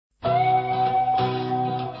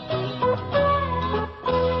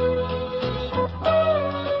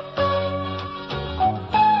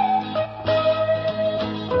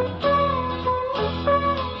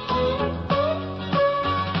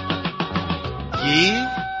ይህ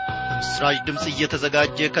በምስራች ድምጽ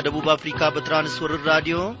እየተዘጋጀ ከደቡብ አፍሪካ በትራንስወርልድ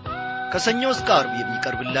ራዲዮ ከሰኞ እስከ ዓርብ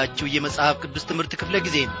የሚቀርብላችሁ የመጽሐፍ ቅዱስ ትምህርት ክፍለ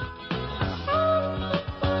ጊዜ ነው።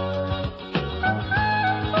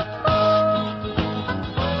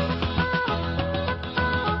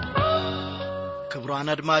 ክቡራን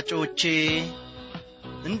አድማጮቼ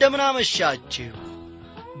እንደምን አመሻችሁ።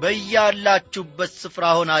 በያላችሁበት ስፍራ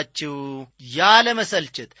ሆናችሁ ያለ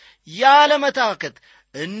መሰልቸት ያለ መታከት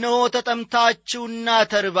እነሆ ተጠምታችሁና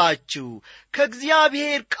ተርባችሁ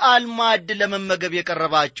ከእግዚአብሔር ቃል ማዕድ ለመመገብ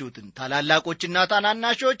የቀረባችሁትን ታላላቆችና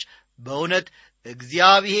ታናናሾች በእውነት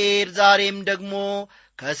እግዚአብሔር ዛሬም ደግሞ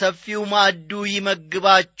ከሰፊው ማዕዱ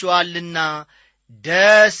ይመግባችኋልና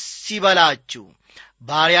ደስ ይበላችሁ።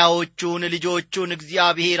 ባሪያዎቹን ልጆቹን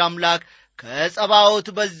እግዚአብሔር አምላክ ከጸባዖት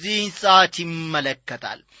በዚህን ሰዓት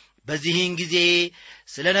ይመለከታል። በዚህን ጊዜ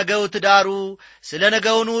ስለ ነገው ትዳሩ ስለ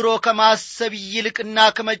ነገው ኑሮ ከማሰብ ይልቅና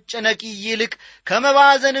ከመጨነቅ ይልቅ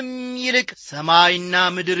ከመባዘንም ይልቅ ሰማይና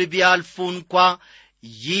ምድር ቢያልፉ እንኳ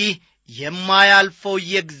ይህ የማያልፈው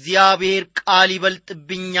የእግዚአብሔር ቃል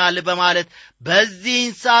ይበልጥብኛል በማለት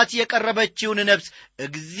በዚህን ሰዓት የቀረበችውን ነፍስ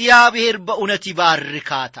እግዚአብሔር በእውነት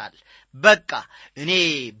ይባርካታል። በቃ እኔ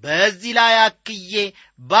በዚህ ላይ አክዬ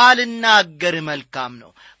ባልናገር መልካም ነው።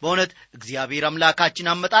 በእውነት እግዚአብሔር አምላካችን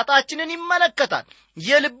አመጣጣችንን ይመለከታል፣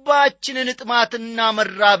 የልባችንን ጥማትና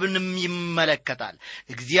መራብንም ይመለከታል።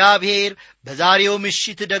 እግዚአብሔር በዛሬው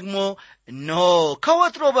ምሽት ደግሞ እነሆ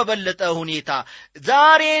ከወትሮ በበለጠ ሁኔታ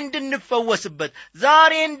ዛሬ እንድንፈወስበት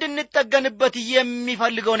ዛሬ እንድንጠገንበት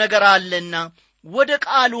የሚፈልገው ነገር አለና ወደ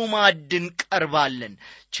ቃሉ ማዕድ እንቀርባለን።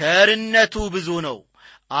 ቸርነቱ ብዙ ነው።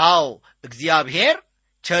 አዎ እግዚአብሔር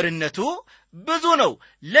ቸርነቱ ብዙ ነው።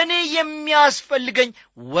 ለኔ የሚያስፈልገኝ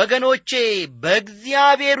ወገኖቼ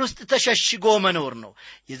በእግዚአብሔር ውስጥ ተሸሽጎ መኖር ነው።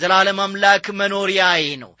 የዘላለም አምላክ መኖሪያዬ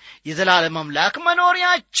ነው። የዘላለም አምላክ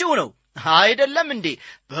መኖሪያችሁ ነው አይደለም እንዴ?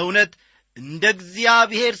 በእውነት እንደ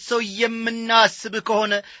እግዚአብሔር ሰው የምናስብ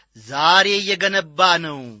ከሆነ ዛሬ የገነባ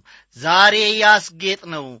ነው፣ ዛሬ ያስጌጥ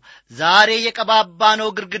ነው፣ ዛሬ የቀባባ ነው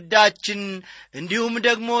ግድግዳችን እንዲሁም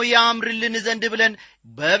ደግሞ ያምርልን ዘንድ ብለን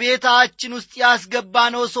በቤታችን ውስጥ ያስገባ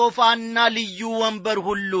ነው ሶፋና ልዩ ወንበር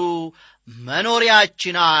ሁሉ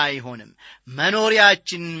መኖሪያችን አይሆንም።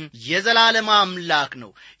 መኖሪያችን የዘላለም አምላክ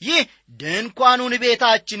ነው። ይህ ድንኳኑን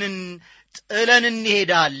ቤታችንን ጥለን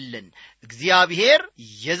እንሄዳለን። እግዚአብሔር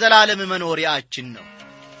የዘላለም መኖሪያችን ነው።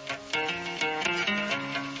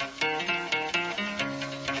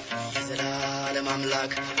 የዘላለም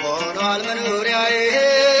አምላክ ሆኗል መኖሪያዬ፣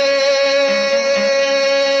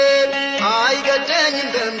 አይገደኝም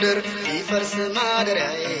በምድር ቢፈርስ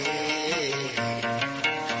ማደሪያዬ።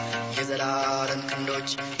 የዘላለም ክንዶች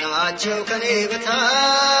ናቸው ከኔ በታች፣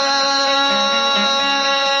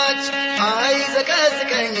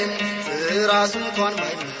 አይዘቀዝቀኝም ራሱ እንኳን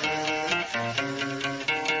ባይመ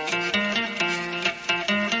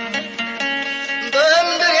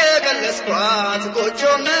በምድር የገለጽኳት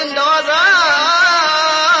ጎጆም እንደዋዛ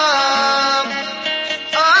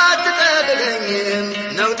አትጠልለኝም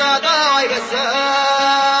ነው ጣጣው አይበዛም።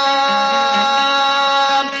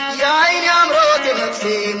 የዓይኔ አምሮት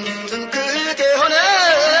የነፍሴም ትምክህት የሆነው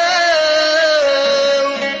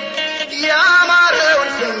ያማረውን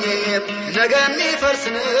ፍኜም ነገ የሚፈርስ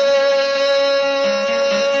ነው።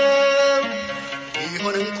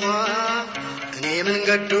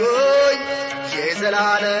 ገዶኝ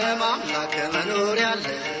የዘላለም አምላክ መኖሪያ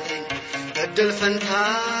አለኝ። እድል ፈንታ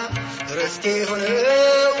ርስቴ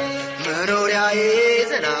ሆነው መኖሪያዬ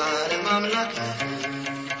የዘላለም አምላክ ነው።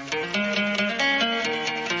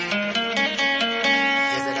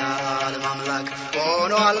 የዘላለም አምላክ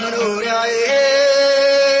ሆኗል መኖሪያዬ፣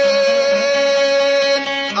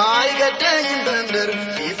 አይገደኝም በምድር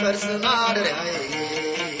ቢፈርስ ማደሪያዬ።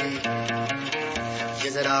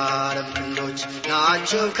 የዘላለም ክንዶች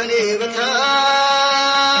ናቸው ከኔ በታች፣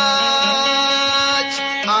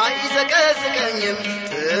 አይዘቀዝቀኝም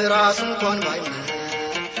ትራስ እንኳን ባይመች።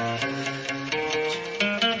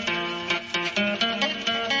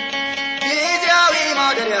 ጊዜያዊ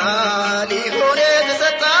ማደሪያ ሊሆን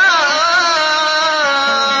የተሰጣት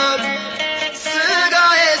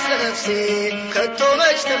ሥጋዬ ስለ ነፍሴ ከቶ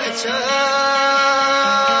መች ተመቻት።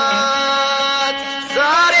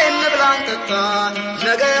 ዛሬ እንብላ እንጠጣ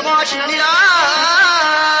ነገ ሟች ነን ይላል።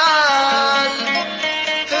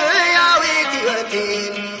 ሕያዊት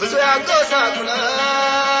ሕይወቴን ብዙ ያጎሳቁላል።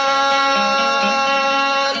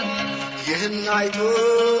 ይህን አይቶ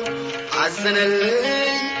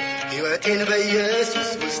አዘነልኝ፣ ሕይወቴን በኢየሱስ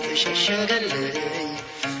ውስጥ ሸሸገልኝ።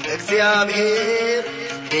 እግዚአብሔር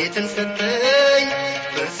ቤትን ሰጠኝ፣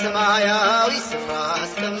 በሰማያዊ ስፍራ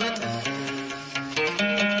አስቀመጠኝ።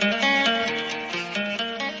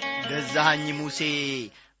 የገዛኸኝ ሙሴ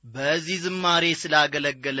በዚህ ዝማሬ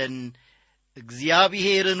ስላገለገለን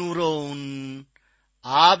እግዚአብሔር ኑሮውን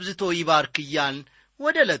አብዝቶ ይባርክ እያልን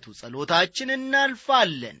ወደ ዕለቱ ጸሎታችን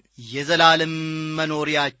እናልፋለን። የዘላለም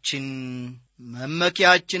መኖሪያችን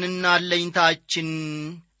መመኪያችንና አለኝታችን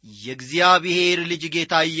የእግዚአብሔር ልጅ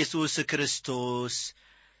ጌታ ኢየሱስ ክርስቶስ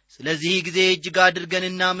ስለዚህ ጊዜ እጅግ አድርገን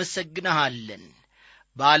እናመሰግንሃለን።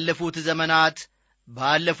 ባለፉት ዘመናት፣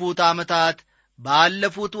 ባለፉት ዓመታት፣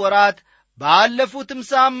 ባለፉት ወራት፣ ባለፉትም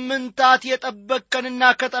ሳምንታት የጠበቅከንና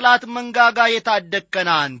ከጠላት መንጋጋ የታደግከን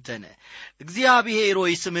አንተ ነህ። እግዚአብሔር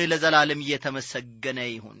ሆይ ስምህ ለዘላለም እየተመሰገነ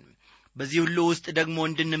ይሁን። በዚህ ሁሉ ውስጥ ደግሞ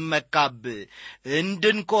እንድንመካብህ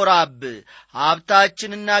እንድንኮራብህ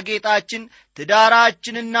ሀብታችንና ጌጣችን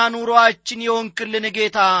ትዳራችንና ኑሮአችን የሆንክልን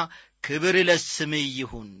ጌታ ክብር ለስምህ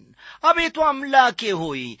ይሁን። አቤቱ አምላኬ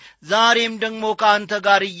ሆይ ዛሬም ደግሞ ካንተ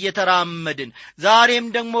ጋር እየተራመድን ዛሬም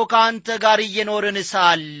ደግሞ ካንተ ጋር እየኖርን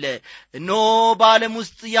ሳለ እነሆ በዓለም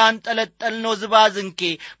ውስጥ ያንጠለጠልነው ዝባዝንኬ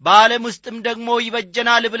በዓለም ውስጥም ደግሞ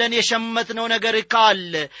ይበጀናል ብለን የሸመትነው ነገር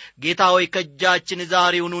ካለ ጌታ ሆይ ከእጃችን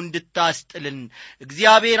ዛሬውኑ እንድታስጥልን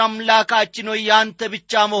እግዚአብሔር አምላካችን ሆይ ያንተ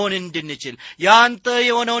ብቻ መሆን እንድንችል ያንተ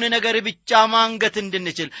የሆነውን ነገር ብቻ ማንገት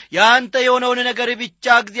እንድንችል ያንተ የሆነውን ነገር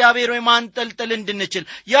ብቻ እግዚአብሔር ሆይ ማንጠልጠል እንድንችል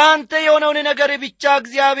ያንተ የሆነውን ነገር ብቻ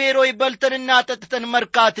እግዚአብሔር ሆይ በልተንና ጠጥተን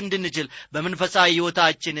መርካት እንድንችል በመንፈሳዊ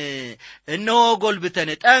ሕይወታችን እነሆ ጎልብተን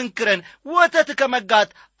ጠንክረን ወተት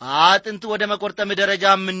ከመጋት አጥንት ወደ መቆርጠም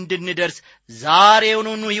ደረጃም እንድንደርስ ዛሬውኑ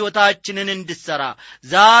ሕይወታችንን እንድትሠራ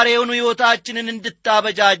ዛሬውኑ ሕይወታችንን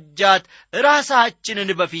እንድታበጃጃት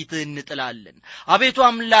ራሳችንን በፊትህ እንጥላለን። አቤቱ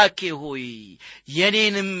አምላኬ ሆይ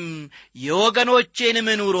የኔንም የወገኖቼንም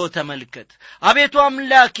ኑሮ ተመልከት። አቤቱ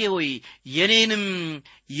አምላኬ ሆይ የኔንም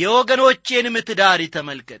የወገኖቼንም ትዳር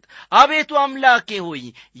ተመልከት። አቤቱ አምላኬ ሆይ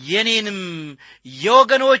የኔንም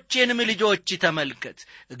የወገኖቼንም ልጆች ተመልከት።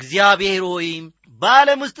 እግዚአብሔር ሆይ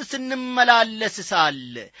በዓለም ውስጥ ስንመላለስ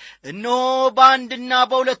ሳለ እነሆ በአንድና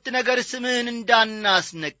በሁለት ነገር ስምህን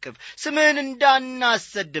እንዳናስነቅፍ ስምህን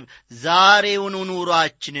እንዳናሰድብ ዛሬውኑ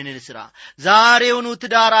ኑሮአችንን እንስራ። ዛሬውኑ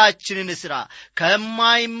ትዳራችንን እንስራ።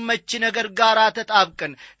 ከማይመች ነገር ጋር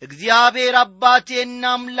ተጣብቀን እግዚአብሔር አባቴና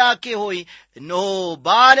አምላኬ ሆይ እነሆ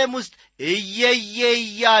በዓለም ውስጥ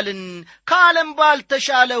እያልን ከዓለም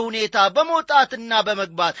ባልተሻለ ሁኔታ በመውጣትና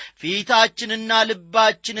በመግባት ፊታችንና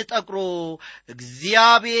ልባችን ጠቅሮ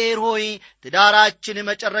እግዚአብሔር ሆይ ትዳራችን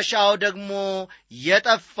መጨረሻው ደግሞ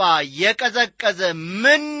የጠፋ የቀዘቀዘ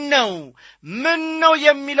ምን ነው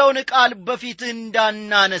የሚለውን ቃል በፊት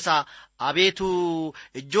እንዳናነሳ አቤቱ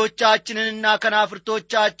እጆቻችንንና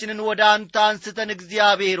ከናፍርቶቻችንን ወደ አንተ አንስተን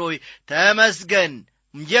እግዚአብሔር ሆይ ተመስገን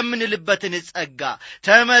የምንልበትን ጸጋ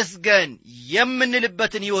ተመስገን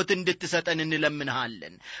የምንልበትን ሕይወት እንድትሰጠን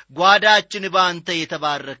እንለምንሃለን። ጓዳችን በአንተ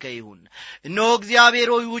የተባረከ ይሁን። እነሆ እግዚአብሔር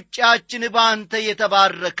ሆይ ውጫችን በአንተ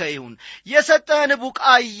የተባረከ ይሁን። የሰጠህን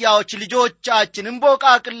ቡቃያዎች ልጆቻችን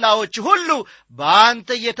እንቦቃቅላዎች ሁሉ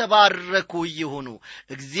በአንተ የተባረኩ ይሁኑ።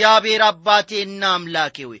 እግዚአብሔር አባቴና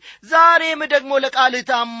አምላኬ ሆይ ዛሬም ደግሞ ለቃልህ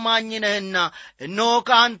ታማኝ ነህና እነሆ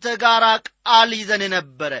ከአንተ ጋር ቃል ይዘን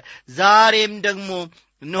ነበረ። ዛሬም ደግሞ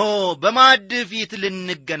እነሆ በማዕድ ፊት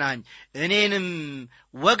ልንገናኝ እኔንም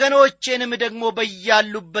ወገኖቼንም ደግሞ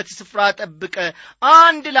በያሉበት ስፍራ ጠብቀ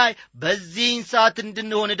አንድ ላይ በዚህን ሰዓት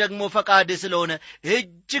እንድንሆን ደግሞ ፈቃድ ስለሆነ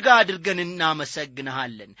እጅግ አድርገን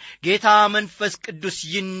እናመሰግንሃለን። ጌታ መንፈስ ቅዱስ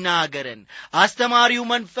ይናገረን። አስተማሪው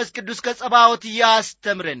መንፈስ ቅዱስ ከጸባዖት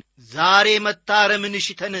ያስተምረን። ዛሬ መታረምን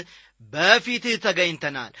ሽተን በፊትህ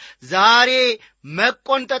ተገኝተናል። ዛሬ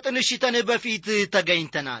መቆንጠጥን ሽተን በፊትህ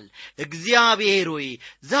ተገኝተናል። እግዚአብሔር ሆይ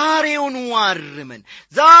ዛሬውኑ አርመን፣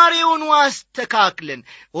 ዛሬውኑ አስተካክለን።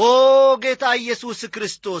 ኦ ጌታ ኢየሱስ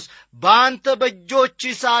ክርስቶስ በአንተ በእጆች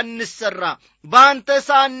ሳንሰራ በአንተ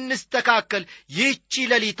ሳንስተካከል ይህች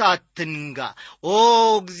ሌሊት አትንጋ። ኦ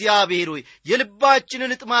እግዚአብሔር ሆይ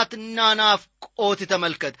የልባችንን ጥማትና ናፍቆት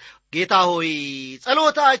ተመልከት። ጌታ ሆይ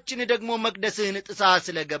ጸሎታችን ደግሞ መቅደስህን ጥሳ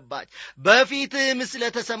ስለገባች በፊትህም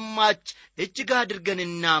ስለተሰማች እጅግ አድርገን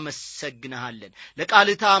እናመሰግንሃለን።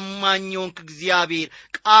 ለቃልህ ታማኝ ሆንክ እግዚአብሔር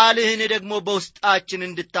ቃልህን ደግሞ በውስጣችን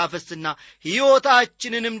እንድታፈስና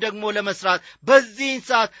ሕይወታችንንም ደግሞ ለመስራት በዚህን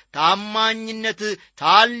ሰዓት ታማኝነት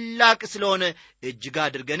ታላቅ ስለሆነ እጅግ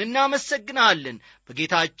አድርገን እናመሰግንሃለን።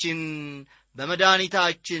 በጌታችን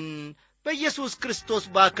በመድኃኒታችን በኢየሱስ ክርስቶስ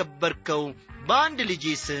ባከበርከው በአንድ ልጅ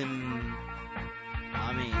ስም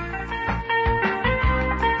አሜን።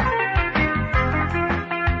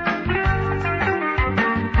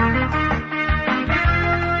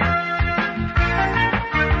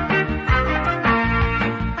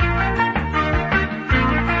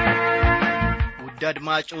 ውድ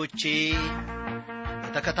አድማጮቼ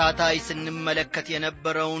በተከታታይ ስንመለከት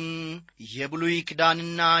የነበረውን የብሉይ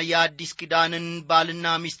ኪዳንና የአዲስ ኪዳንን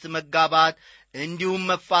ባልና ሚስት መጋባት እንዲሁም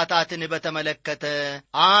መፋታትን በተመለከተ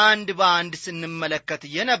አንድ በአንድ ስንመለከት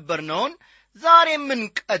የነበርነውን ዛሬም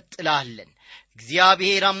እንቀጥላለን።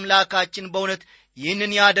 እግዚአብሔር አምላካችን በእውነት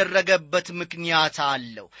ይህንን ያደረገበት ምክንያት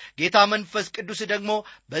አለው። ጌታ መንፈስ ቅዱስ ደግሞ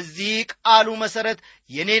በዚህ ቃሉ መሰረት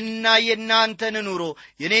የኔንና የናንተን ኑሮ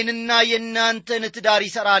የኔንና የናንተን ትዳር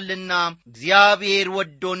ይሰራልና እግዚአብሔር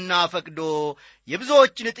ወዶና ፈቅዶ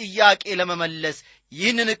የብዙዎችን ጥያቄ ለመመለስ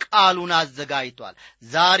ይህንን ቃሉን አዘጋጅቷል።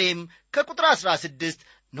 ዛሬም ከቁጥር 16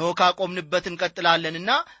 ነው ካቆምንበት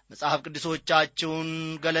እንቀጥላለንና መጽሐፍ ቅዱሶቻችሁን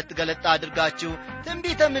ገለጥ አድርጋችሁ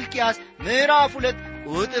ትንቢተ ሚልክያስ ምዕራፍ 2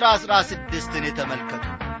 ቁጥር 16ን ተመልከቱ።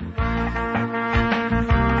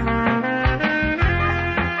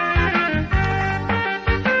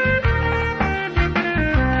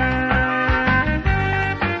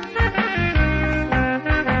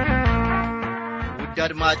 ውድ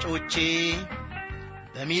አድማጮቼ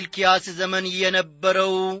በሚልክያስ ዘመን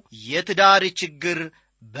የነበረው የትዳር ችግር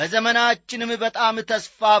በዘመናችንም በጣም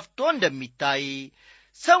ተስፋፍቶ እንደሚታይ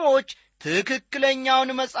ሰዎች ትክክለኛውን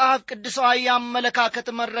መጽሐፍ ቅዱሳዊ አመለካከት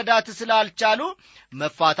መረዳት ስላልቻሉ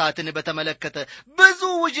መፋታትን በተመለከተ ብዙ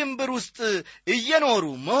ውዥንብር ውስጥ እየኖሩ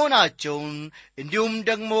መሆናቸውን እንዲሁም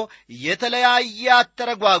ደግሞ የተለያየ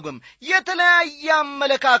አተረጓጎም የተለያየ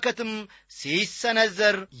አመለካከትም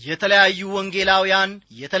ሲሰነዘር የተለያዩ ወንጌላውያን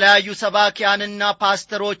የተለያዩ ሰባኪያንና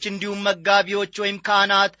ፓስተሮች እንዲሁም መጋቢዎች ወይም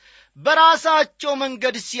ካህናት በራሳቸው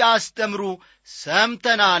መንገድ ሲያስተምሩ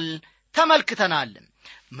ሰምተናል ተመልክተናል።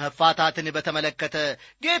 መፋታትን በተመለከተ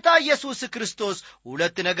ጌታ ኢየሱስ ክርስቶስ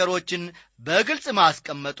ሁለት ነገሮችን በግልጽ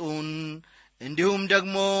ማስቀመጡን እንዲሁም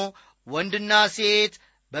ደግሞ ወንድና ሴት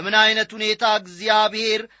በምን አይነት ሁኔታ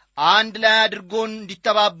እግዚአብሔር አንድ ላይ አድርጎ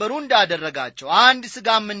እንዲተባበሩ እንዳደረጋቸው አንድ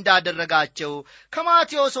ስጋም እንዳደረጋቸው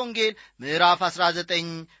ከማቴዎስ ወንጌል ምዕራፍ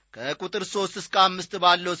 19 ከቁጥር 3 እስከ 5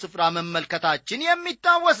 ባለው ስፍራ መመልከታችን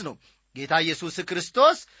የሚታወስ ነው። ጌታ ኢየሱስ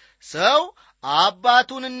ክርስቶስ ሰው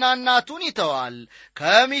አባቱንና እናቱን ይተዋል፣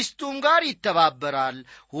 ከሚስቱም ጋር ይተባበራል፣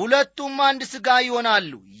 ሁለቱም አንድ ሥጋ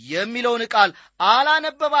ይሆናሉ የሚለውን ቃል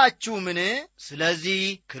አላነበባችሁምን? ስለዚህ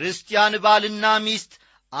ክርስቲያን ባልና ሚስት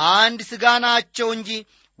አንድ ሥጋ ናቸው እንጂ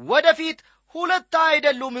ወደፊት ሁለት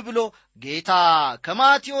አይደሉም ብሎ ጌታ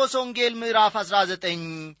ከማቴዎስ ወንጌል ምዕራፍ 19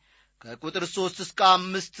 ከቁጥር 3 እስከ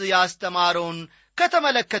 5 ያስተማረውን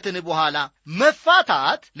ከተመለከትን በኋላ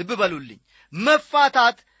መፋታት ልብ በሉልኝ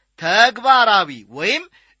መፋታት ተግባራዊ ወይም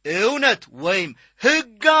እውነት ወይም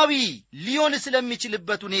ሕጋዊ ሊሆን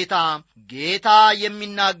ስለሚችልበት ሁኔታ ጌታ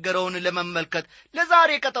የሚናገረውን ለመመልከት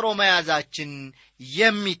ለዛሬ ቀጠሮ መያዛችን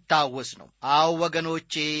የሚታወስ ነው። አዎ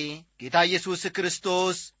ወገኖቼ ጌታ ኢየሱስ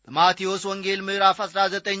ክርስቶስ በማቴዎስ ወንጌል ምዕራፍ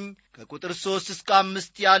 19 ከቁጥር 3 እስከ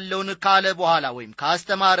 5 ያለውን ካለ በኋላ ወይም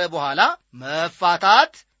ካስተማረ በኋላ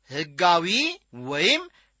መፋታት ሕጋዊ ወይም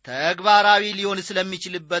ተግባራዊ ሊሆን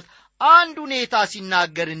ስለሚችልበት አንድ ሁኔታ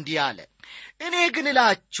ሲናገር እንዲህ አለ። እኔ ግን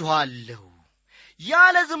እላችኋለሁ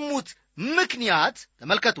ያለ ዝሙት ምክንያት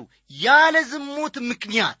ተመልከቱ፣ ያለ ዝሙት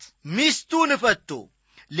ምክንያት ሚስቱን ፈቶ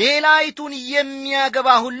ሌላይቱን የሚያገባ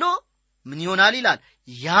ሁሉ ምን ይሆናል ይላል?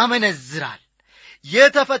 ያመነዝራል።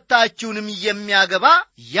 የተፈታችውንም የሚያገባ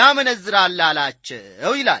ያመነዝራል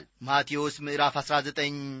አላቸው ይላል። ማቴዎስ ምዕራፍ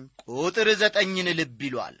 19 ቁጥር 9ን ልብ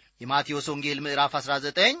ይሏል። የማቴዎስ ወንጌል ምዕራፍ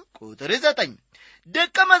 19 ቁጥር 9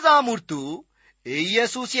 ደቀ መዛሙርቱ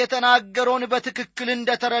ኢየሱስ የተናገረውን በትክክል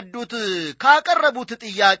እንደተረዱት ካቀረቡት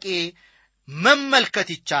ጥያቄ መመልከት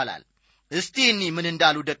ይቻላል። እስቲ ምን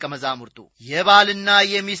እንዳሉ ደቀ መዛሙርቱ የባልና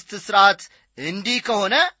የሚስት ሥርዓት እንዲህ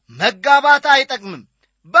ከሆነ መጋባት አይጠቅምም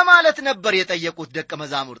በማለት ነበር የጠየቁት ደቀ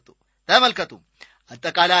መዛሙርቱ። ተመልከቱ፣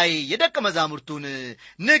 አጠቃላይ የደቀ መዛሙርቱን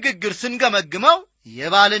ንግግር ስንገመግመው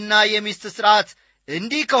የባልና የሚስት ሥርዓት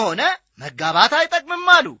እንዲህ ከሆነ መጋባት አይጠቅምም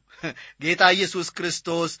አሉ። ጌታ ኢየሱስ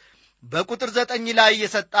ክርስቶስ በቁጥር 9 ላይ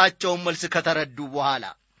የሰጣቸውን መልስ ከተረዱ በኋላ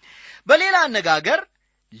በሌላ አነጋገር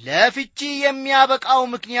ለፍቺ የሚያበቃው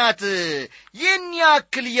ምክንያት ይህን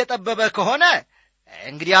ያክል እየጠበበ ከሆነ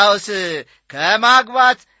እንግዲያውስ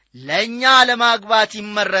ከማግባት ለእኛ ለማግባት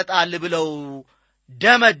ይመረጣል ብለው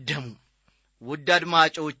ደመደሙ። ውድ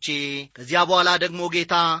አድማጮቼ ከዚያ በኋላ ደግሞ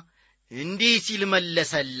ጌታ እንዲህ ሲል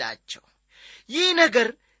መለሰላቸው። ይህ ነገር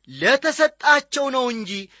ለተሰጣቸው ነው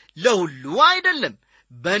እንጂ ለሁሉ አይደለም።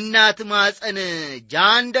 በእናት ማፀን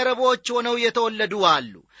ጃንደረቦች ሆነው የተወለዱ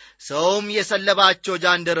አሉ፣ ሰውም የሰለባቸው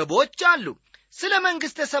ጃንደረቦች አሉ። ስለ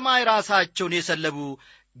መንግሥተ ሰማይ ራሳቸውን የሰለቡ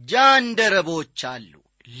ጃንደረቦች አሉ።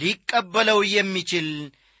 ሊቀበለው የሚችል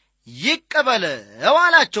ይቀበለው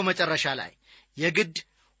አላቸው። መጨረሻ ላይ የግድ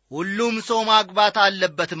ሁሉም ሰው ማግባት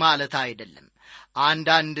አለበት ማለት አይደለም።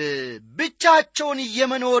 አንዳንድ ብቻቸውን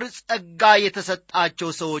የመኖር ጸጋ የተሰጣቸው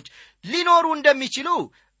ሰዎች ሊኖሩ እንደሚችሉ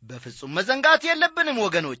በፍጹም መዘንጋት የለብንም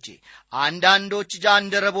ወገኖቼ። አንዳንዶች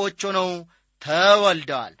ጃንደረቦች ሆነው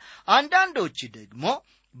ተወልደዋል። አንዳንዶች ደግሞ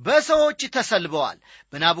በሰዎች ተሰልበዋል።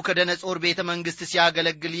 በናቡከደነጾር ቤተ መንግሥት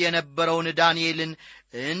ሲያገለግል የነበረውን ዳንኤልን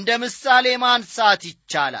እንደ ምሳሌ ማንሳት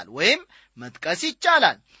ይቻላል ወይም መጥቀስ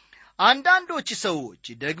ይቻላል። አንዳንዶች ሰዎች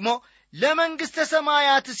ደግሞ ለመንግሥተ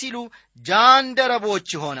ሰማያት ሲሉ ጃንደረቦች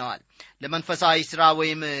ሆነዋል። ለመንፈሳዊ ሥራ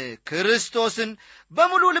ወይም ክርስቶስን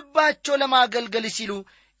በሙሉ ልባቸው ለማገልገል ሲሉ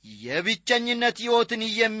የብቸኝነት ሕይወትን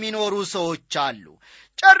የሚኖሩ ሰዎች አሉ።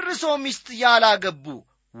 ጨርሶ ሚስት ያላገቡ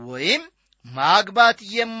ወይም ማግባት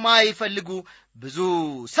የማይፈልጉ ብዙ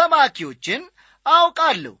ሰባኪዎችን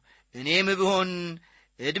አውቃለሁ። እኔም ብሆን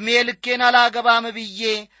ዕድሜ ልኬን አላገባም ብዬ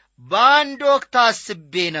በአንድ ወቅት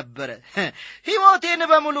አስቤ ነበረ። ሕይወቴን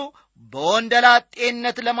በሙሉ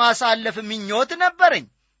በወንደላጤነት ለማሳለፍ ምኞት ነበረኝ።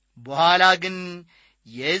 በኋላ ግን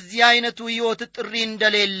የዚህ አይነቱ ሕይወት ጥሪ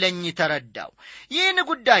እንደሌለኝ ተረዳው። ይህን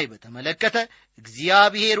ጉዳይ በተመለከተ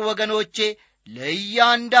እግዚአብሔር ወገኖቼ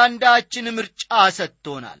ለእያንዳንዳችን ምርጫ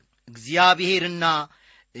ሰጥቶናል። እግዚአብሔርና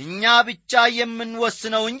እኛ ብቻ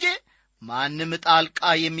የምንወስነው እንጂ ማንም ጣልቃ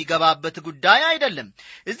የሚገባበት ጉዳይ አይደለም።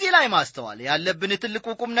 እዚህ ላይ ማስተዋል ያለብን ትልቁ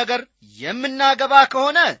ቁም ነገር የምናገባ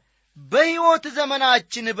ከሆነ በሕይወት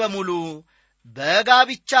ዘመናችን በሙሉ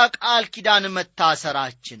በጋብቻ ቃል ኪዳን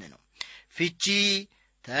መታሰራችን ነው። ፍቺ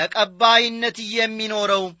ተቀባይነት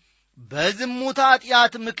የሚኖረው በዝሙት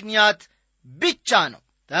ኃጢአት ምክንያት ብቻ ነው።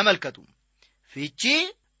 ተመልከቱ፣ ፍቺ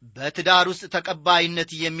በትዳር ውስጥ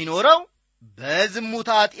ተቀባይነት የሚኖረው በዝሙት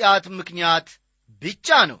ኃጢአት ምክንያት ብቻ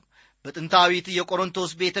ነው። በጥንታዊት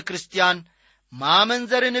የቆሮንቶስ ቤተ ክርስቲያን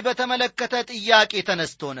ማመንዘርን በተመለከተ ጥያቄ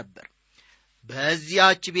ተነስቶ ነበር።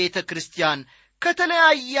 በዚያች ቤተ ክርስቲያን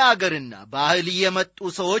ከተለያየ አገርና ባህል የመጡ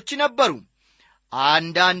ሰዎች ነበሩ።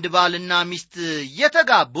 አንዳንድ ባልና ሚስት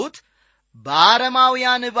የተጋቡት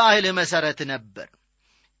በአረማውያን ባህል መሠረት ነበር።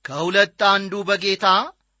 ከሁለት አንዱ በጌታ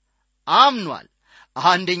አምኗል።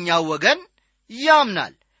 አንደኛው ወገን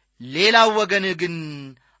ያምናል፣ ሌላው ወገን ግን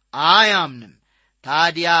አያምንም።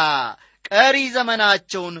 ታዲያ ቀሪ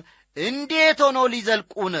ዘመናቸውን እንዴት ሆነው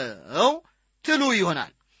ሊዘልቁ ነው ትሉ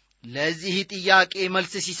ይሆናል። ለዚህ ጥያቄ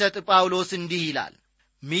መልስ ሲሰጥ ጳውሎስ እንዲህ ይላል፣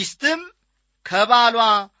 ሚስትም ከባሏ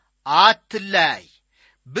አትለያይ፣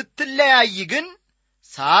 ብትለያይ ግን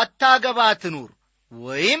ሳታገባ ትኑር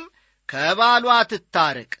ወይም ከባሏ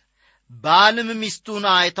ትታረቅ። ባልም ሚስቱን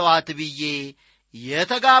አይተዋት ብዬ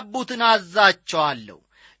የተጋቡትን አዛቸዋለሁ፣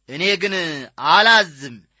 እኔ ግን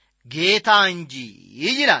አላዝም ጌታ እንጂ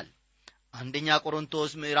ይላል። አንደኛ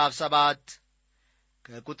ቆሮንቶስ ምዕራፍ 7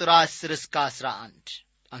 ከቁጥር 10 እስከ 11።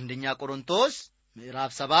 አንደኛ ቆሮንቶስ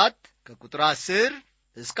ምዕራፍ 7 ከቁጥር 10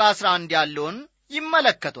 እስከ 11 ያለውን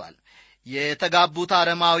ይመለከቷል። የተጋቡት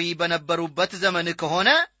አረማዊ በነበሩበት ዘመን ከሆነ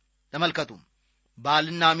ተመልከቱ፣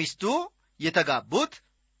 ባልና ሚስቱ የተጋቡት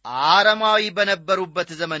አረማዊ በነበሩበት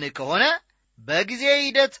ዘመን ከሆነ በጊዜ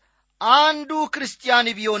ሂደት አንዱ ክርስቲያን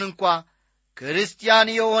ቢሆን እንኳ ክርስቲያን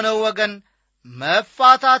የሆነው ወገን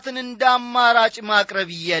መፋታትን እንዳማራጭ ማቅረብ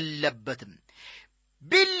የለበትም።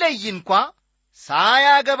 ቢለይ እንኳ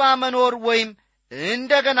ሳያገባ መኖር ወይም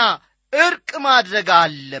እንደገና እርቅ ማድረግ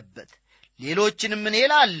አለበት። ሌሎችንም እኔ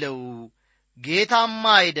እላለሁ ጌታማ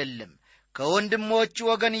አይደለም፣ ከወንድሞች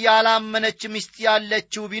ወገን ያላመነች ሚስት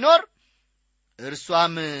ያለችው ቢኖር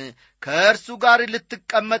እርሷም ከእርሱ ጋር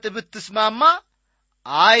ልትቀመጥ ብትስማማ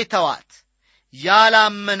አይተዋት።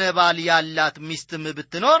 ያላመነ ባል ያላት ሚስትም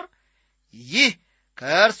ብትኖር ይህ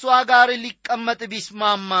ከእርሷ ጋር ሊቀመጥ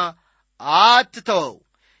ቢስማማ አትተወው።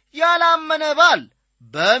 ያላመነ ባል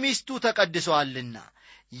በሚስቱ ተቀድሷልና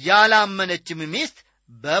ያላመነችም ሚስት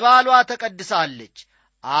በባሏ ተቀድሳለች።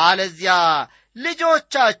 አለዚያ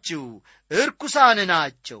ልጆቻችሁ እርኩሳን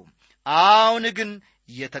ናቸው፣ አሁን ግን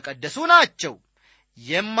የተቀደሱ ናቸው።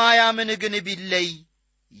 የማያምን ግን ቢለይ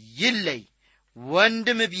ይለይ፣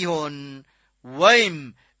 ወንድም ቢሆን ወይም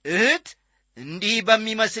እህት እንዲህ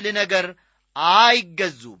በሚመስል ነገር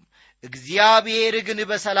አይገዙም። እግዚአብሔር ግን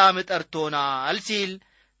በሰላም ጠርቶናል ሲል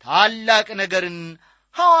ታላቅ ነገርን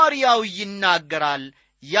ሐዋርያው ይናገራል፣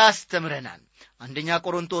 ያስተምረናል። አንደኛ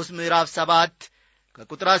ቆሮንቶስ ምዕራፍ 7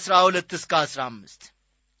 ከቁጥር 12 እስከ 15።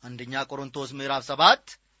 አንደኛ ቆሮንቶስ ምዕራፍ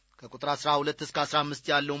 7 ከቁጥር 12 እስከ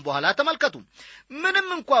 15 ያለውን በኋላ ተመልከቱ። ምንም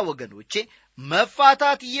እንኳ ወገኖቼ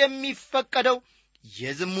መፋታት የሚፈቀደው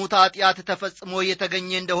የዝሙት ኃጢአት ተፈጽሞ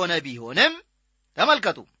የተገኘ እንደሆነ ቢሆንም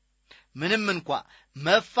ተመልከቱ፣ ምንም እንኳ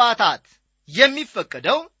መፋታት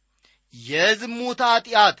የሚፈቀደው የዝሙት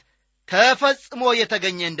ኃጢአት ተፈጽሞ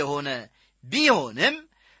የተገኘ እንደሆነ ቢሆንም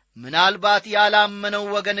ምናልባት ያላመነው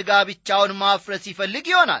ወገን ጋብቻውን ማፍረስ ይፈልግ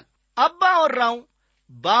ይሆናል። አባወራው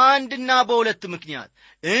በአንድና በሁለት ምክንያት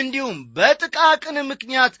እንዲሁም በጥቃቅን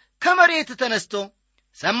ምክንያት ከመሬት ተነስቶ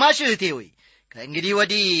ሰማሽ እህቴ ሆይ ከእንግዲህ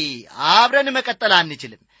ወዲህ አብረን መቀጠል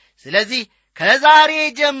አንችልም፣ ስለዚህ ከዛሬ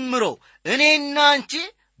ጀምሮ እኔና አንቺ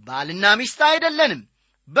ባልና ሚስት አይደለንም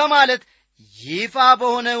በማለት ይፋ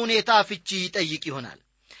በሆነ ሁኔታ ፍቺ ይጠይቅ ይሆናል።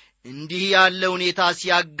 እንዲህ ያለ ሁኔታ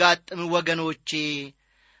ሲያጋጥም ወገኖቼ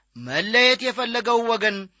መለየት የፈለገው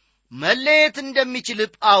ወገን መለየት እንደሚችል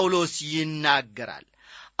ጳውሎስ ይናገራል።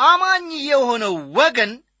 አማኝ የሆነው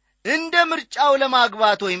ወገን እንደ ምርጫው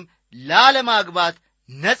ለማግባት ወይም ላለማግባት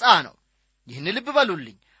ነፃ ነው። ይህን ልብ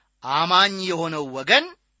በሉልኝ። አማኝ የሆነው ወገን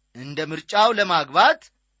እንደ ምርጫው ለማግባት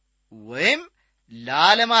ወይም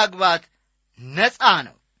ላለማግባት ነፃ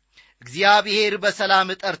ነው። እግዚአብሔር በሰላም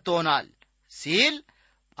ጠርቶናል ሲል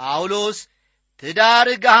ጳውሎስ ትዳር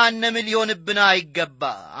ገሃነም ሊሆንብን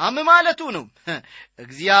አይገባም ማለቱ ነው።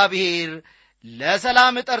 እግዚአብሔር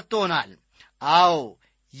ለሰላም ጠርቶናል። አዎ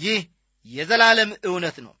ይህ የዘላለም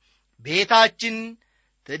እውነት ነው። ቤታችን፣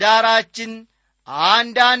 ትዳራችን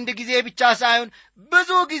አንዳንድ ጊዜ ብቻ ሳይሆን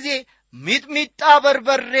ብዙ ጊዜ ሚጥሚጣ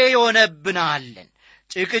በርበሬ የሆነብናለን።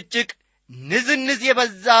 ጭቅጭቅ፣ ንዝንዝ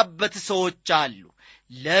የበዛበት ሰዎች አሉ።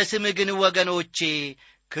 ለስም ግን ወገኖቼ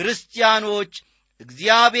ክርስቲያኖች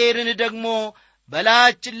እግዚአብሔርን ደግሞ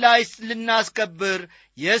በላያችን ላይ ልናስከብር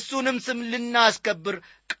የእሱንም ስም ልናስከብር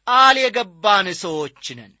ቃል የገባን ሰዎች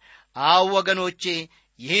ነን። አዎ ወገኖቼ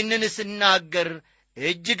ይህንን ስናገር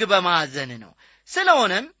እጅግ በማዘን ነው።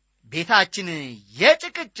 ስለሆነም ቤታችን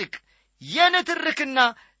የጭቅጭቅ የንትርክና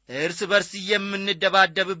እርስ በርስ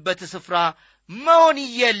የምንደባደብበት ስፍራ መሆን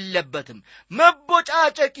የለበትም።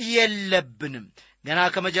 መቦጫጨቅ የለብንም። ገና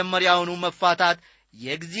ከመጀመሪያውኑ መፋታት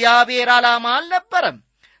የእግዚአብሔር ዓላማ አልነበረም።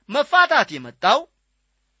 መፋታት የመጣው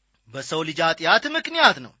በሰው ልጅ ኃጢአት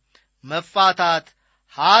ምክንያት ነው። መፋታት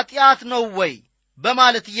ኃጢአት ነው ወይ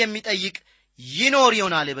በማለት የሚጠይቅ ይኖር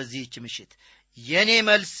ይሆናል። በዚህች ምሽት የኔ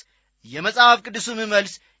መልስ፣ የመጽሐፍ ቅዱስም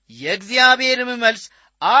መልስ፣ የእግዚአብሔርም መልስ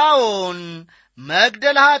አዎን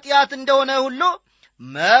መግደል ኃጢአት እንደሆነ ሁሉ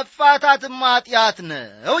መፋታትም ኃጢአት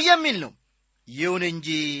ነው የሚል ነው። ይሁን እንጂ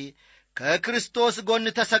ከክርስቶስ ጎን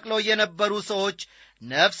ተሰቅለው የነበሩ ሰዎች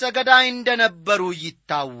ነፍሰ ገዳይ እንደነበሩ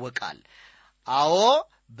ይታወቃል። አዎ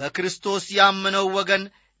በክርስቶስ ያመነው ወገን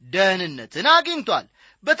ደህንነትን አግኝቷል።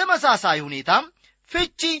 በተመሳሳይ ሁኔታም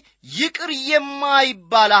ፍቺ ይቅር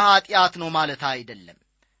የማይባል ኃጢአት ነው ማለት አይደለም።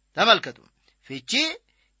 ተመልከቱ፣ ፍቺ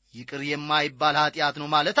ይቅር የማይባል ኃጢአት ነው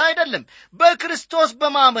ማለት አይደለም። በክርስቶስ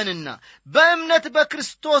በማመንና በእምነት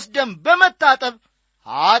በክርስቶስ ደም በመታጠብ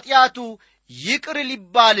ኃጢአቱ ይቅር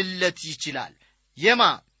ሊባልለት ይችላል።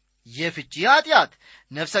 የፍቺ ኃጢአት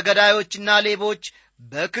ነፍሰ ገዳዮችና ሌቦች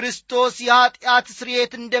በክርስቶስ የኃጢአት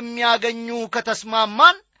ስርየት እንደሚያገኙ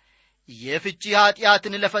ከተስማማን የፍቺ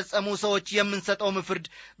ኃጢአትን ለፈጸሙ ሰዎች የምንሰጠው ፍርድ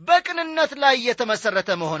በቅንነት ላይ የተመሰረተ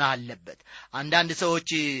መሆን አለበት። አንዳንድ ሰዎች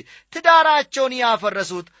ትዳራቸውን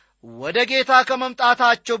ያፈረሱት ወደ ጌታ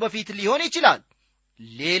ከመምጣታቸው በፊት ሊሆን ይችላል።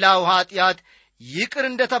 ሌላው ኃጢአት ይቅር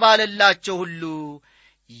እንደተባለላቸው ሁሉ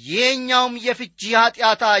የኛውም የፍቺ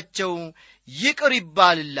ኃጢአታቸው ይቅር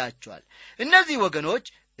ይባልላቸዋል። እነዚህ ወገኖች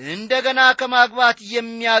እንደገና ከማግባት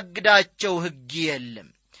የሚያግዳቸው ሕግ የለም።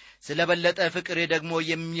 ስለ በለጠ ፍቅር ደግሞ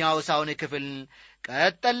የሚያወሳውን ክፍል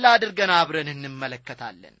ቀጠል አድርገን አብረን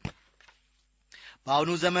እንመለከታለን።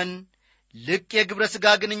 በአሁኑ ዘመን ልክ የግብረ ሥጋ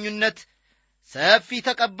ግንኙነት ሰፊ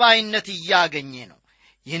ተቀባይነት እያገኘ ነው።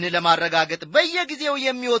 ይህን ለማረጋገጥ በየጊዜው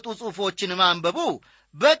የሚወጡ ጽሑፎችን ማንበቡ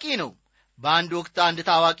በቂ ነው። በአንድ ወቅት አንድ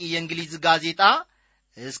ታዋቂ የእንግሊዝ ጋዜጣ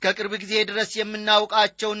እስከ ቅርብ ጊዜ ድረስ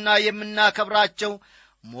የምናውቃቸውና የምናከብራቸው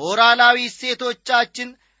ሞራላዊ እሴቶቻችን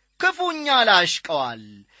ክፉኛ ላሽቀዋል፣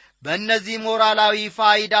 በእነዚህ ሞራላዊ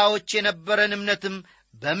ፋይዳዎች የነበረን እምነትም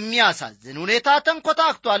በሚያሳዝን ሁኔታ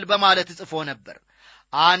ተንኮታክቷል በማለት ጽፎ ነበር።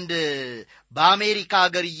 አንድ በአሜሪካ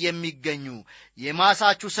ሀገር የሚገኙ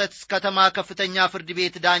የማሳቹሴትስ ከተማ ከፍተኛ ፍርድ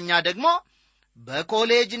ቤት ዳኛ ደግሞ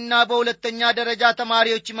በኮሌጅና በሁለተኛ ደረጃ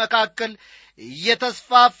ተማሪዎች መካከል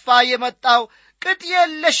እየተስፋፋ የመጣው ቅጥ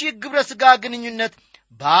የለሽ የግብረ ሥጋ ግንኙነት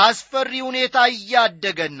በአስፈሪ ሁኔታ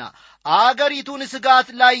እያደገና አገሪቱን ስጋት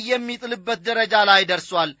ላይ የሚጥልበት ደረጃ ላይ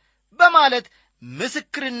ደርሷል በማለት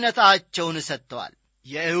ምስክርነታቸውን ሰጥተዋል።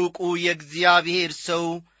 የዕውቁ የእግዚአብሔር ሰው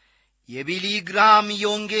የቢሊ ግራም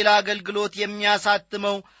የወንጌል አገልግሎት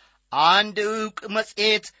የሚያሳትመው አንድ ዕውቅ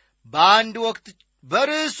መጽሔት በአንድ ወቅት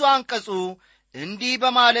በርዕሱ አንቀጹ እንዲህ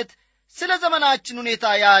በማለት ስለ ዘመናችን ሁኔታ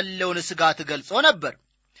ያለውን ስጋት ገልጾ ነበር።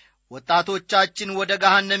 ወጣቶቻችን ወደ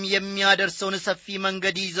ገሃነም የሚያደርሰውን ሰፊ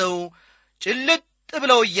መንገድ ይዘው ጭልጥ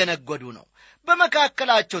ብለው እየነጎዱ ነው።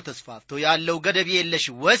 በመካከላቸው ተስፋፍቶ ያለው ገደብ የለሽ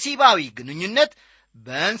ወሲባዊ ግንኙነት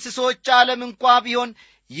በእንስሶች ዓለም እንኳ ቢሆን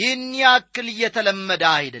ይህን ያክል እየተለመደ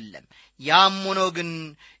አይደለም። ያም ሆኖ ግን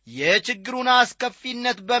የችግሩን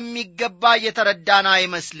አስከፊነት በሚገባ እየተረዳን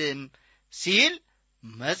አይመስልም ሲል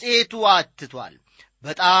መጽሔቱ አትቷል።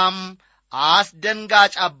 በጣም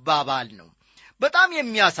አስደንጋጭ አባባል ነው። በጣም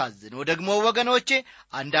የሚያሳዝነው ደግሞ ወገኖቼ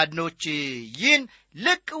አንዳንዶች ይህን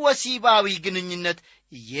ልቅ ወሲባዊ ግንኙነት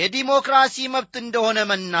የዲሞክራሲ መብት እንደሆነ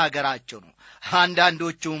መናገራቸው ነው።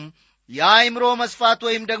 አንዳንዶቹም የአእምሮ መስፋት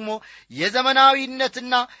ወይም ደግሞ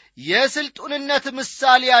የዘመናዊነትና የስልጡንነት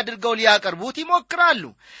ምሳሌ አድርገው ሊያቀርቡት ይሞክራሉ።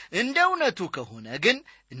 እንደ እውነቱ ከሆነ ግን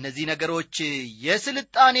እነዚህ ነገሮች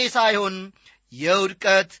የስልጣኔ ሳይሆን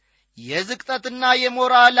የውድቀት፣ የዝቅጠትና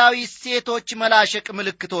የሞራላዊ ሴቶች መላሸቅ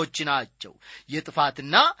ምልክቶች ናቸው።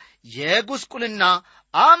 የጥፋትና የጉስቁልና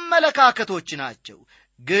አመለካከቶች ናቸው።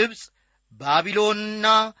 ግብጽ፣ ባቢሎንና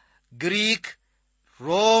ግሪክ፣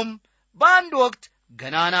 ሮም በአንድ ወቅት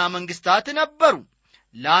ገናና መንግስታት ነበሩ።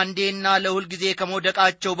 ለአንዴና ለሁል ጊዜ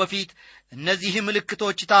ከመውደቃቸው በፊት እነዚህ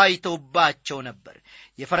ምልክቶች ታይተውባቸው ነበር።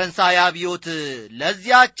 የፈረንሳይ አብዮት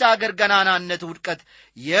ለዚያች አገር ገናናነት ውድቀት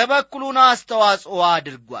የበኩሉን አስተዋጽኦ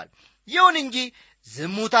አድርጓል። ይሁን እንጂ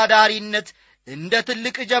ዝሙት አዳሪነት እንደ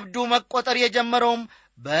ትልቅ ጀብዱ መቆጠር የጀመረውም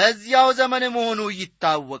በዚያው ዘመን መሆኑ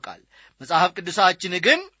ይታወቃል። መጽሐፍ ቅዱሳችን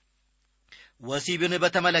ግን ወሲብን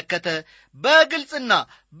በተመለከተ በግልጽና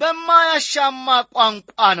በማያሻማ ቋንቋ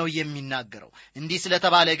ነው የሚናገረው። እንዲህ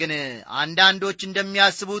ስለተባለ ግን አንዳንዶች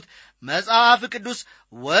እንደሚያስቡት መጽሐፍ ቅዱስ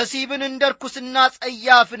ወሲብን እንደ ርኩስና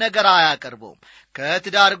ጸያፍ ነገር አያቀርበውም።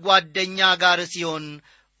 ከትዳር ጓደኛ ጋር ሲሆን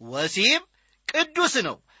ወሲብ ቅዱስ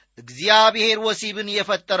ነው። እግዚአብሔር ወሲብን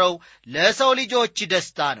የፈጠረው ለሰው ልጆች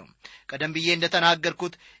ደስታ ነው። ቀደም ብዬ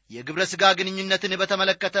እንደተናገርኩት የግብረ ሥጋ ግንኙነትን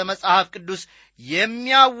በተመለከተ መጽሐፍ ቅዱስ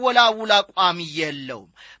የሚያወላውል አቋም የለውም።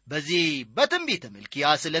 በዚህ በትንቢተ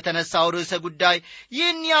ሚልክያ ስለተነሳው ርዕሰ ጉዳይ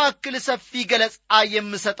ይህን ያክል ሰፊ ገለጻ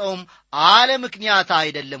የምሰጠውም አለ ምክንያት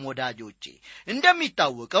አይደለም። ወዳጆቼ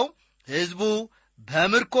እንደሚታወቀው ሕዝቡ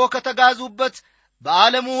በምርኮ ከተጋዙበት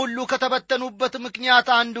በዓለሙ ሁሉ ከተበተኑበት ምክንያት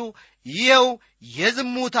አንዱ ይኸው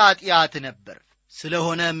የዝሙት ኃጢአት ነበር።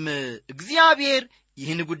 ስለሆነም እግዚአብሔር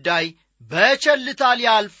ይህን ጉዳይ በቸልታ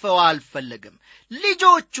ሊያልፈው አልፈለገም።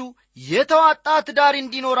 ልጆቹ የተዋጣ ትዳር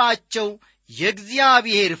እንዲኖራቸው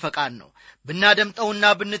የእግዚአብሔር ፈቃድ ነው። ብናደምጠውና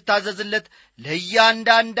ብንታዘዝለት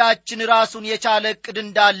ለእያንዳንዳችን ራሱን የቻለ ዕቅድ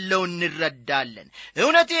እንዳለው እንረዳለን።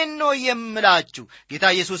 እውነቴን ነው የምላችሁ። ጌታ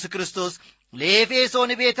ኢየሱስ ክርስቶስ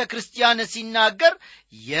ለኤፌሶን ቤተ ክርስቲያን ሲናገር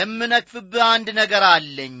የምነቅፍብህ አንድ ነገር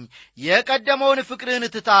አለኝ፣ የቀደመውን ፍቅርህን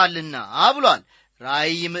ትተሃልና ብሏል።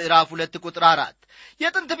 ራእይ ምዕራፍ 2 ቁጥር 4።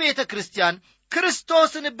 የጥንት ቤተ ክርስቲያን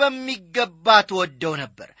ክርስቶስን በሚገባ ተወደው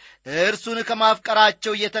ነበር። እርሱን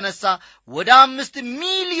ከማፍቀራቸው የተነሳ ወደ 5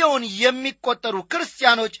 ሚሊዮን የሚቆጠሩ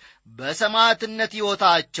ክርስቲያኖች በሰማዕትነት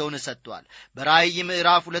ሕይወታቸውን ሰጥተዋል። በራእይ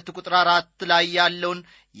ምዕራፍ 2 ቁጥር 4 ላይ ያለውን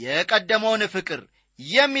የቀደመውን ፍቅር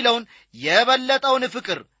የሚለውን የበለጠውን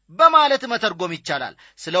ፍቅር በማለት መተርጎም ይቻላል።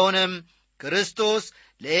 ስለሆነም ክርስቶስ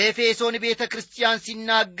ለኤፌሶን ቤተ ክርስቲያን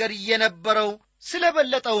ሲናገር የነበረው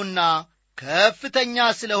ስለበለጠውና ከፍተኛ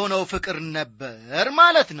ስለሆነው ፍቅር ነበር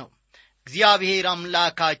ማለት ነው። እግዚአብሔር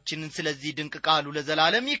አምላካችን ስለዚህ ድንቅ ቃሉ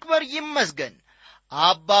ለዘላለም ይክበር ይመስገን።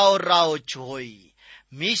 አባወራዎች ሆይ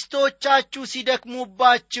ሚስቶቻችሁ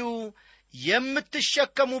ሲደክሙባችሁ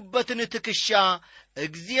የምትሸከሙበትን ትከሻ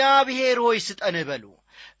እግዚአብሔር ሆይ ስጠን በሉ።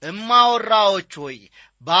 እማወራዎች ሆይ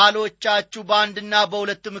ባሎቻችሁ በአንድና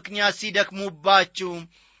በሁለት ምክንያት ሲደክሙባችሁ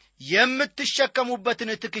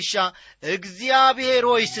የምትሸከሙበትን ትከሻ እግዚአብሔር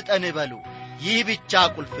ሆይ ስጠን በሉ። ይህ ብቻ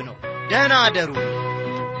ቁልፍ ነው። ደህና አደሩ።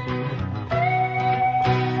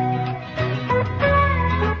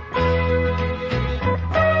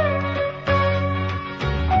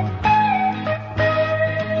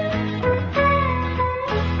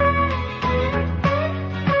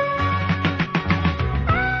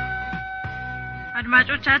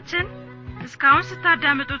 አድማጮቻችን እስካሁን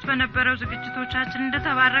ስታዳምጡት በነበረው ዝግጅቶቻችን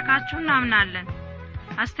እንደተባረካችሁ እናምናለን።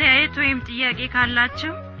 አስተያየት ወይም ጥያቄ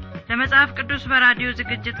ካላችሁ ለመጽሐፍ ቅዱስ በራዲዮ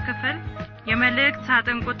ዝግጅት ክፍል የመልእክት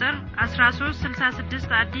ሳጥን ቁጥር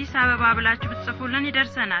 1366 አዲስ አበባ ብላችሁ ብትጽፉልን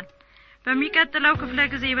ይደርሰናል። በሚቀጥለው ክፍለ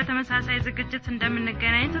ጊዜ በተመሳሳይ ዝግጅት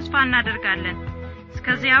እንደምንገናኝ ተስፋ እናደርጋለን።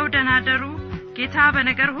 እስከዚያው ደህና ደሩ። ጌታ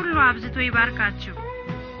በነገር ሁሉ አብዝቶ ይባርካችሁ።